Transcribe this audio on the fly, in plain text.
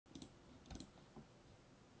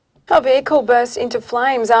A vehicle burst into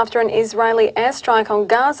flames after an Israeli airstrike on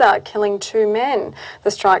Gaza, killing 2 men.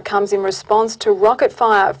 The strike comes in response to rocket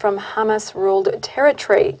fire from Hamas-ruled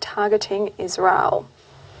territory targeting Israel.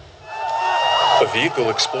 A vehicle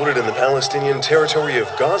exploded in the Palestinian territory of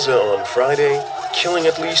Gaza on Friday, killing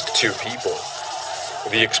at least 2 people.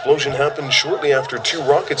 The explosion happened shortly after 2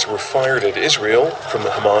 rockets were fired at Israel from the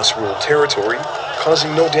Hamas-ruled territory,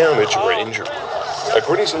 causing no damage or injury.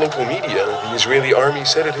 According to local media, the Israeli army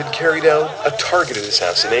said it had carried out a targeted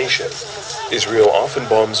assassination. Israel often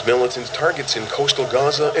bombs militant targets in coastal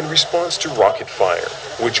Gaza in response to rocket fire,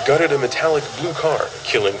 which gutted a metallic blue car,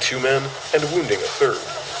 killing 2 men and wounding a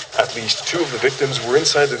 3rd. At least 2 of the victims were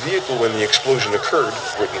inside the vehicle when the explosion occurred,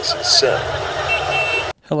 witnesses said.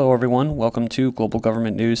 Hello everyone, welcome to Global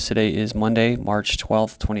Government News. Today is Monday, March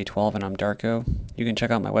 12th, 2012, and I'm Darko. You can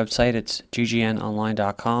check out my website, it's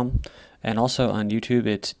ggnonline.com, and also on YouTube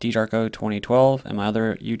it's ddarko2012, and my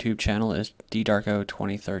other YouTube channel is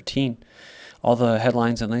ddarko2013. All the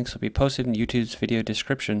headlines and links will be posted in YouTube's video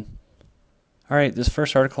description. Alright, this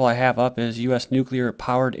first article I have up is U.S.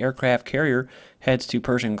 nuclear-powered aircraft carrier heads to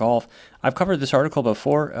Persian Gulf. I've covered this article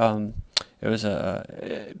before. It was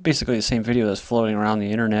basically the same video that's floating around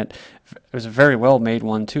the internet. It was a very well-made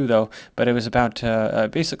one too, though. But it was about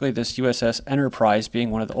basically this USS Enterprise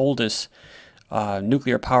being one of the oldest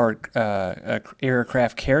nuclear-powered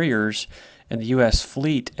aircraft carriers in the U.S.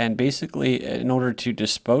 fleet, and basically, in order to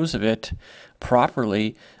dispose of it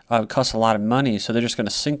properly, it costs a lot of money. So they're just going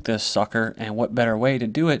to sink this sucker, and what better way to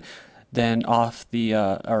do it than off the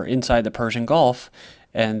or inside the Persian Gulf,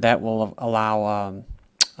 and that will allow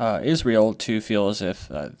Israel to feel as if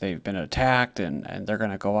they've been attacked, and they're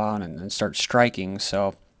going to go out and start striking.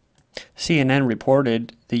 So CNN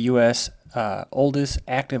reported the U.S. Oldest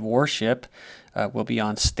active warship will be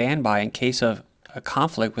on standby in case of a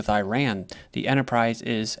conflict with Iran. The Enterprise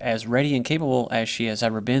is as ready and capable as she has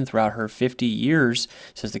ever been throughout her 50 years,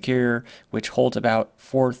 says the carrier, which holds about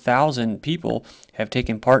 4,000 people, have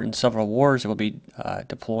taken part in several wars. It will be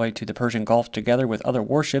deployed to the Persian Gulf together with other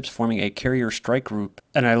warships, forming a carrier strike group.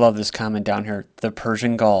 And I love this comment down here. The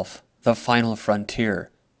Persian Gulf, the final frontier.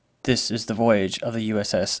 This is the voyage of the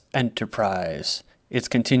USS Enterprise. Its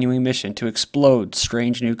continuing mission to explode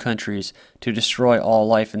strange new countries, to destroy all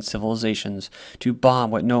life and civilizations, to bomb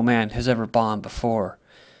what no man has ever bombed before.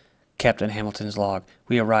 Captain Hamilton's log.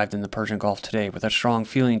 We arrived in the Persian Gulf today with a strong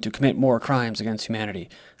feeling to commit more crimes against humanity.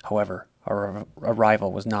 However, our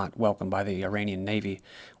arrival was not welcomed by the Iranian Navy.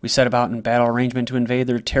 We set about in battle arrangement to invade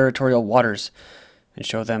their territorial waters and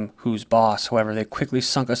show them who's boss. However, they quickly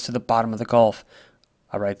sunk us to the bottom of the Gulf.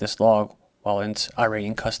 I write this log while in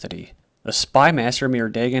Iranian custody. The spy master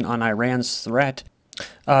Mir Dagan on Iran's threat.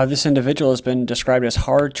 This individual has been described as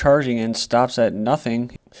hard-charging and stops at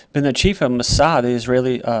nothing. Been the chief of Mossad, the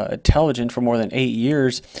Israeli intelligence, for more than 8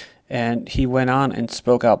 years, and he went on and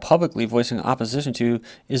spoke out publicly, voicing opposition to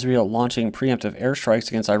Israel launching preemptive airstrikes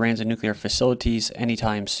against Iran's nuclear facilities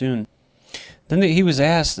anytime soon. Then he was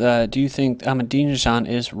asked, do you think Ahmadinejad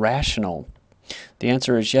is rational? The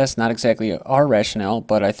answer is yes, not exactly our rationale,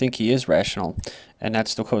 but I think he is rational. And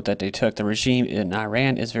that's the quote that they took. The regime in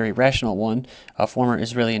Iran is a very rational one, a former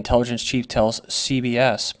Israeli intelligence chief tells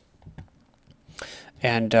CBS.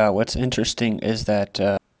 And what's interesting is that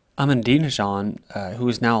Ahmadinejad, who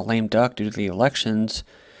is now a lame duck due to the elections,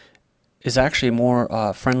 is actually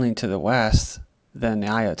more friendly to the West than the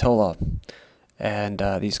Ayatollah and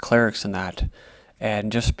these clerics and that.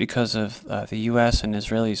 And just because of the U.S. and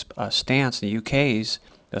Israeli's stance, the UK's,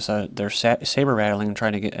 they're saber rattling and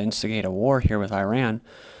trying to instigate a war here with Iran,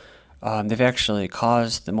 they've actually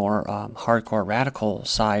caused the more hardcore radical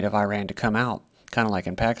side of Iran to come out, kind of like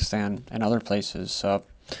in Pakistan and other places. So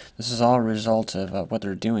this is all a result of what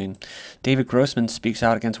they're doing. David Grossman speaks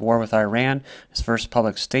out against war with Iran. His first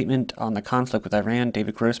public statement on the conflict with Iran.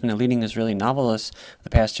 David Grossman, a leading Israeli novelist of the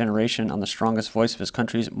past generation on the strongest voice of his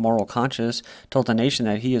country's moral conscience, told the nation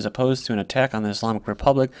that he is opposed to an attack on the Islamic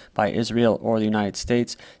Republic by Israel or the United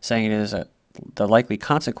States, saying it is the likely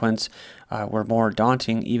consequence were more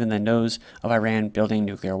daunting even than those of Iran building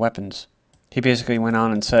nuclear weapons. He basically went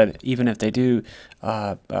on and said, even if they do,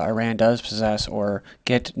 Iran does possess or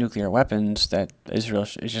get nuclear weapons, that Israel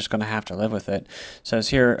is just going to have to live with it. Says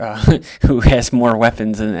here, who has more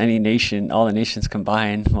weapons than any nation, all the nations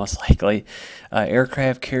combined, most likely.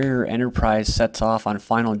 Aircraft carrier Enterprise sets off on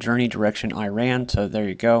final journey direction Iran, so there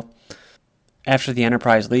you go. After the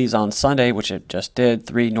Enterprise leaves on Sunday, which it just did,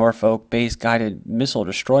 3 Norfolk-based guided missile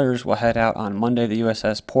destroyers will head out on Monday: the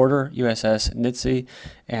USS Porter, USS Nitsy,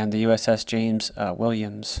 and the USS James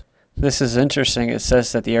Williams. This is interesting. It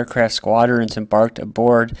says that the aircraft squadrons embarked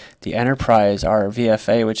aboard the Enterprise are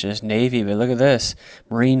VFA, which is Navy, but look at this.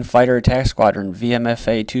 Marine Fighter Attack Squadron,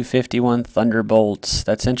 VMFA 251 Thunderbolts.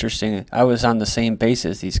 That's interesting. I was on the same base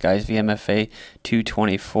as these guys, VMFA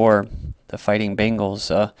 224, the Fighting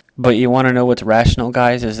Bengals. But you want to know what's rational,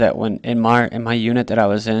 guys, is that when in my unit that I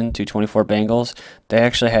was in, 224 Bengals, they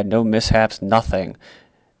actually had no mishaps, nothing.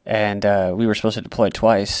 And we were supposed to deploy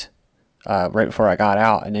twice. Right before I got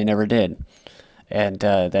out, and they never did. And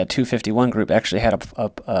that 251 group actually had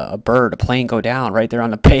a plane go down right there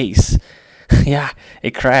on the base. Yeah,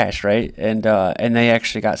 it crashed, right? And they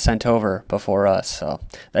actually got sent over before us. So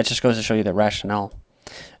that just goes to show you the rationale.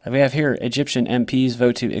 We have here Egyptian MPs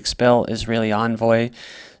vote to expel Israeli envoy.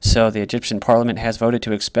 So the Egyptian parliament has voted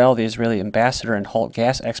to expel the Israeli ambassador and halt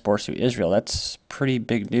gas exports to Israel. That's pretty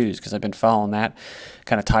big news because I've been following that.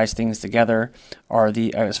 Kind of ties things together. Are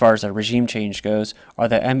the as far as the regime change goes, are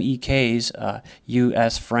the MEK's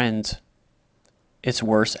U.S. friends its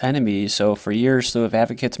worst enemies? So for years, slew of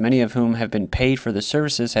advocates, many of whom have been paid for the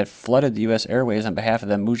services, had flooded the U.S. airways on behalf of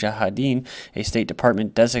the Mujahideen, a State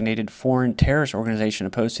Department-designated foreign terrorist organization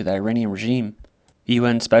opposed to the Iranian regime.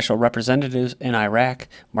 UN Special Representatives in Iraq,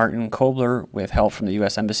 Martin Kobler, with help from the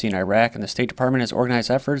U.S. Embassy in Iraq and the State Department, has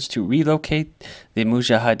organized efforts to relocate the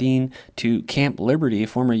Mujahideen to Camp Liberty, a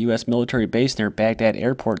former U.S. military base near Baghdad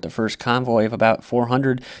Airport. The first convoy of about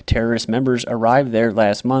 400 terrorist members arrived there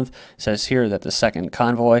last month. It says here that the second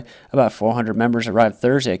convoy, about 400 members, arrived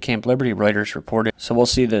Thursday at Camp Liberty, Reuters reported. So we'll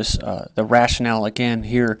see this, the rationale again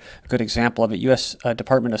here. A good example of it, U.S.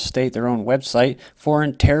 Department of State, their own website,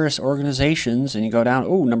 foreign terrorist organizations, and you go down,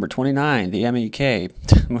 oh, number 29, the MEK.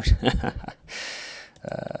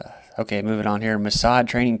 Okay, moving on here. Mossad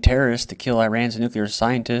training terrorists to kill Iran's nuclear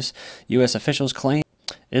scientists. U.S. officials claim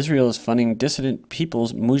Israel is funding dissident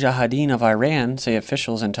people's Mujahideen of Iran, say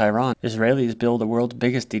officials in Tehran. Israelis build the world's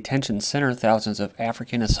biggest detention center. Thousands of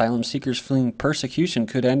African asylum seekers fleeing persecution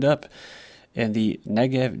could end up in the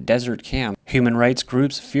Negev desert camp. Human rights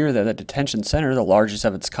groups fear that the detention center, the largest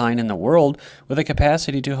of its kind in the world, with a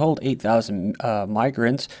capacity to hold 8,000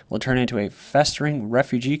 migrants, will turn into a festering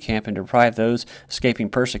refugee camp and deprive those escaping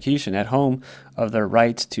persecution at home of their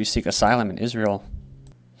rights to seek asylum in Israel.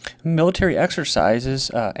 Military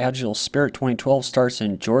exercises, Agile Spirit 2012 starts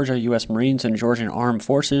in Georgia. U.S. Marines and Georgian Armed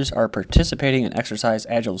Forces are participating in exercise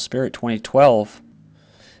Agile Spirit 2012.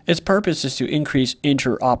 Its purpose is to increase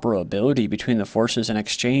interoperability between the forces and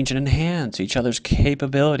exchange and enhance each other's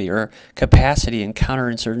capability or capacity in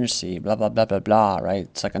counterinsurgency, blah, blah, blah, blah, blah, right?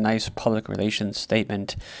 It's like a nice public relations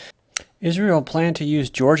statement. Israel planned to use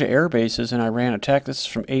Georgia airbases in Iran attack. This is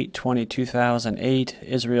from 8/20/2008.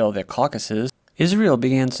 Israel, the Caucasus. Israel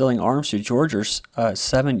began selling arms to Georgia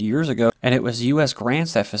 7 years ago, and it was U.S.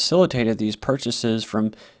 grants that facilitated these purchases.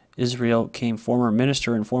 From Israel came former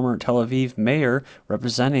minister and former Tel Aviv mayor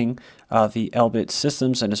representing the Elbit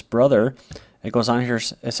Systems and his brother. It goes on here,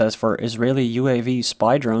 it says, for Israeli UAV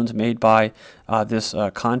spy drones made by this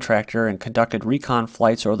contractor and conducted recon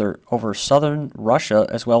flights over southern Russia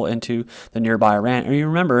as well into the nearby Iran. And you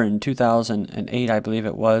remember in 2008, I believe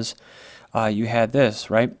it was, you had this,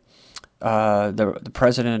 right? The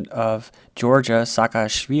president of Georgia,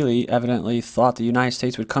 Saakashvili, evidently thought the United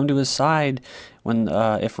States would come to his side when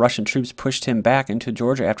if Russian troops pushed him back into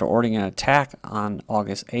Georgia after ordering an attack on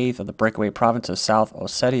August 8th of the breakaway province of South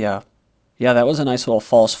Ossetia. Yeah, that was a nice little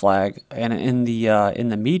false flag. And in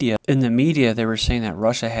the media, they were saying that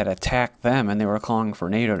Russia had attacked them, and they were calling for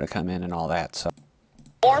NATO to come in and all that. So.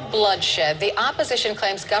 More bloodshed. The opposition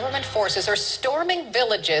claims government forces are storming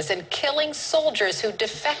villages and killing soldiers who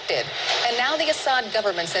defected. And now the Assad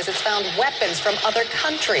government says it's found weapons from other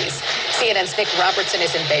countries. CNN's Nick Robertson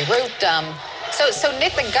is in Beirut. So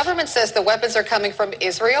Nick, the government says the weapons are coming from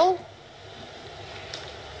Israel?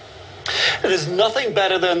 There's nothing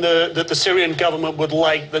better than that the Syrian government would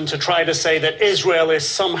like than to try to say that Israel is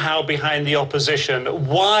somehow behind the opposition.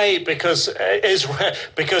 Why? Because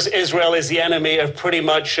Israel is the enemy of pretty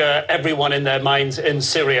much everyone in their minds in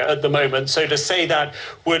Syria at the moment. So to say that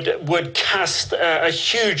would cast a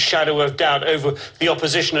huge shadow of doubt over the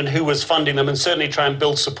opposition and who was funding them, and certainly try and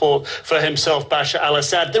build support for himself, Bashar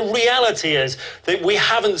al-Assad. The reality is that we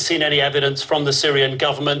haven't seen any evidence from the Syrian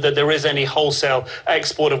government that there is any wholesale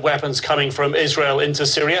export of weapons coming coming from Israel into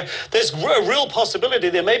Syria. There's a real possibility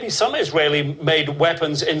there may be some Israeli-made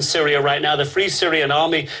weapons in Syria right now. The Free Syrian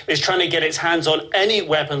Army is trying to get its hands on any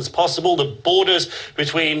weapons possible. The borders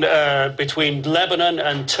between Lebanon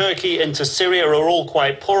and Turkey into Syria are all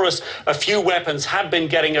quite porous. A few weapons have been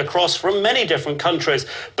getting across from many different countries.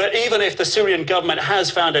 But even if the Syrian government has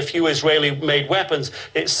found a few Israeli-made weapons,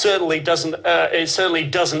 it certainly doesn't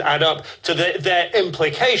add up to their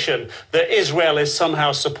implication that Israel is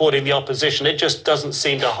somehow supporting the opposition. It just doesn't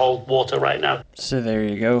seem to hold water right now. So there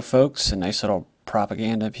you go, folks. A nice little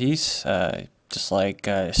propaganda piece, just like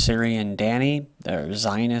Syrian Danny, or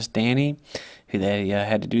Zionist Danny, who they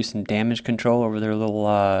had to do some damage control over their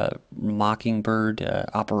little Mockingbird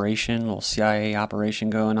operation, little CIA operation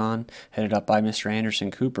going on, headed up by Mr.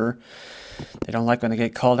 Anderson Cooper. They don't like when they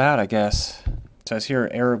get called out, I guess. It says here,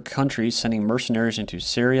 Arab countries sending mercenaries into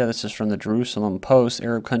Syria. This is from the Jerusalem Post.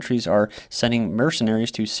 Arab countries are sending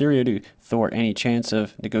mercenaries to Syria to thwart any chance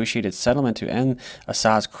of negotiated settlement to end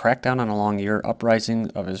Assad's crackdown on a long-year uprising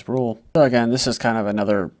of his rule. So again, this is kind of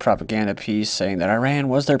another propaganda piece saying that Iran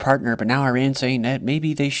was their partner, but now Iran's saying that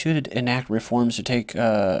maybe they should enact reforms to take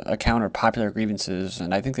account of popular grievances.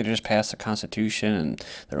 And I think they just passed the constitution and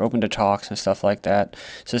they're open to talks and stuff like that.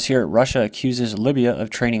 It says here, Russia accuses Libya of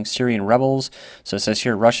training Syrian rebels. So it says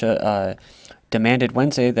here, Russia demanded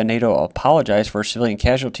Wednesday that NATO apologize for civilian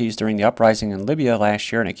casualties during the uprising in Libya last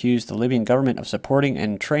year and accused the Libyan government of supporting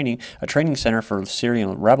and training a training center for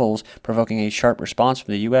Syrian rebels, provoking a sharp response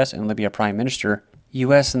from the U.S. and Libya Prime Minister.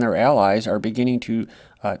 U.S. and their allies are beginning to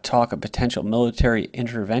talk of potential military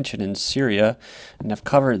intervention in Syria, and I've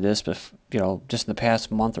covered this, just in the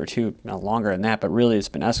past month or two, longer than that, but really it's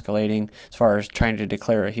been escalating as far as trying to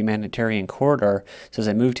declare a humanitarian corridor. It says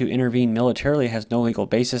a move to intervene militarily has no legal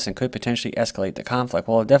basis and could potentially escalate the conflict.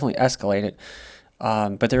 Well, it definitely escalated,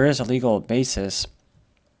 but there is a legal basis,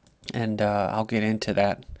 and I'll get into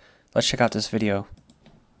that. Let's check out this video.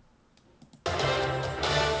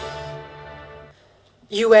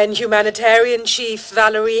 UN humanitarian chief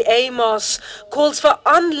Valerie Amos calls for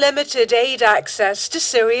unlimited aid access to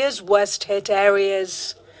Syria's worst-hit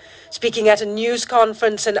areas. Speaking at a news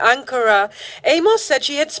conference in Ankara, Amos said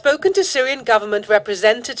she had spoken to Syrian government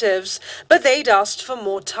representatives, but they'd asked for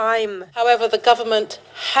more time. However, the government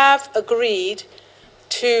have agreed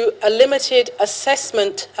to a limited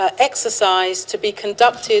assessment exercise to be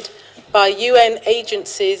conducted by UN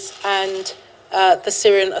agencies and the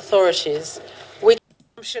Syrian authorities.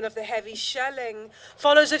 Of the heavy shelling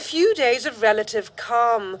follows a few days of relative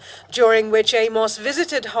calm, during which Amos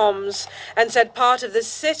visited Homs and said part of the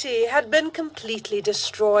city had been completely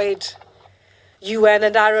destroyed. UN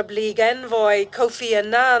and Arab League envoy Kofi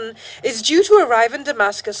Annan is due to arrive in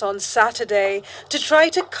Damascus on Saturday to try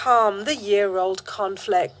to calm the year-old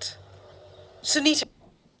conflict. Sunita.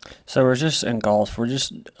 So we're just engulfed. We're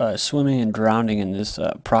just swimming and drowning in this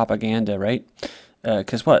propaganda, right?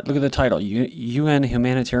 Because what? Look at the title. UN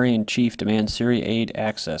humanitarian chief demands Syria aid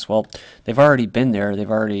access. Well, they've already been there. They've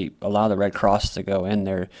already allowed the Red Cross to go in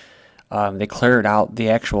there. They cleared out the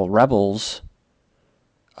actual rebels.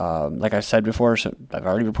 Like I said before, so I've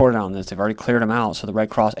already reported on this. They've already cleared them out, so the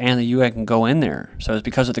Red Cross and the UN can go in there. So it's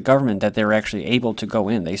because of the government that they're actually able to go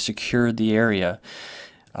in. They secured the area.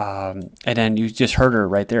 And then you just heard her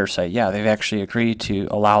right there say, yeah, they've actually agreed to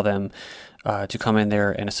allow them to come in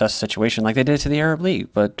there and assess the situation like they did to the Arab League.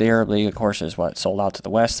 But the Arab League, of course, is what, sold out to the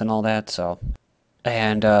West and all that. So,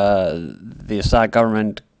 and the Assad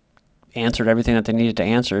government answered everything that they needed to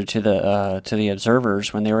answer to the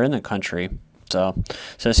observers when they were in the country. So it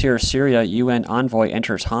says here, Syria UN envoy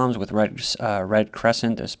enters Homs with Red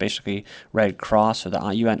Crescent. It's basically Red Cross. So the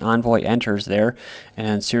UN envoy enters there, and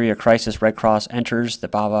then Syria crisis Red Cross enters the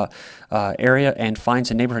Baba area and finds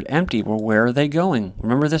the neighborhood empty. Well, where are they going?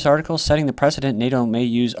 Remember this article? Setting the precedent, NATO may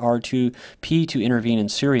use R2P to intervene in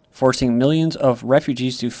Syria, forcing millions of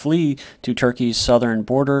refugees to flee to Turkey's southern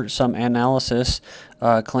border. Some analysis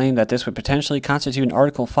claim that this would potentially constitute an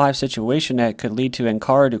Article 5 situation that could lead to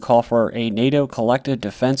Ankara to call for a NATO collective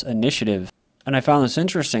defense initiative. And I found this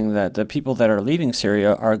interesting that the people that are leaving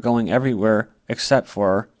Syria are going everywhere except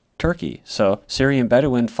for Turkey. So Syrian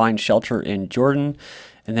Bedouin find shelter in Jordan.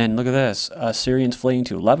 And then look at this, Syrians fleeing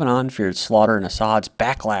to Lebanon feared slaughter in Assad's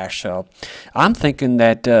backlash. So I'm thinking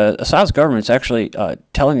that Assad's government's actually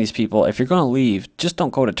telling these people, if you're going to leave, just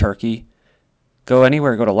don't go to Turkey. Go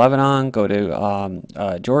anywhere, go to Lebanon, go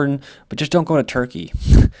to Jordan, but just don't go to Turkey.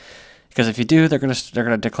 Because if you do, they're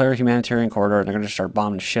gonna declare a humanitarian corridor and they're gonna start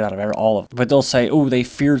bombing the shit out of all of them. But they'll say, oh, they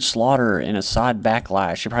feared slaughter in Assad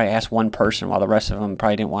backlash. You probably asked one person while the rest of them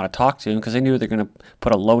probably didn't want to talk to him because they knew they're gonna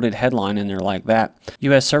put a loaded headline in there like that.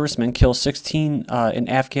 U.S. servicemen kill 16 in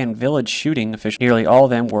Afghan village shooting. Nearly all of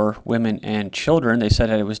them were women and children. They said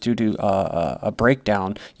that it was due to a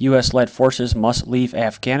breakdown. U.S.-led forces must leave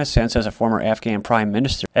Afghanistan, says a former Afghan prime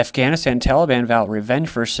minister. Afghanistan Taliban vow revenge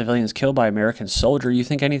for civilians killed by American soldier. You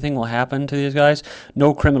think anything will happen to these guys?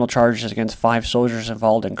 No criminal charges against 5 soldiers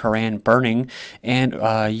involved in Quran burning and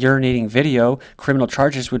urinating video. Criminal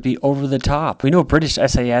charges would be over the top. We know British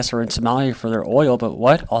SAS are in Somalia for their oil, but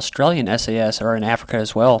what? Australian SAS are in Africa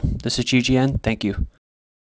as well. This is GGN. Thank you.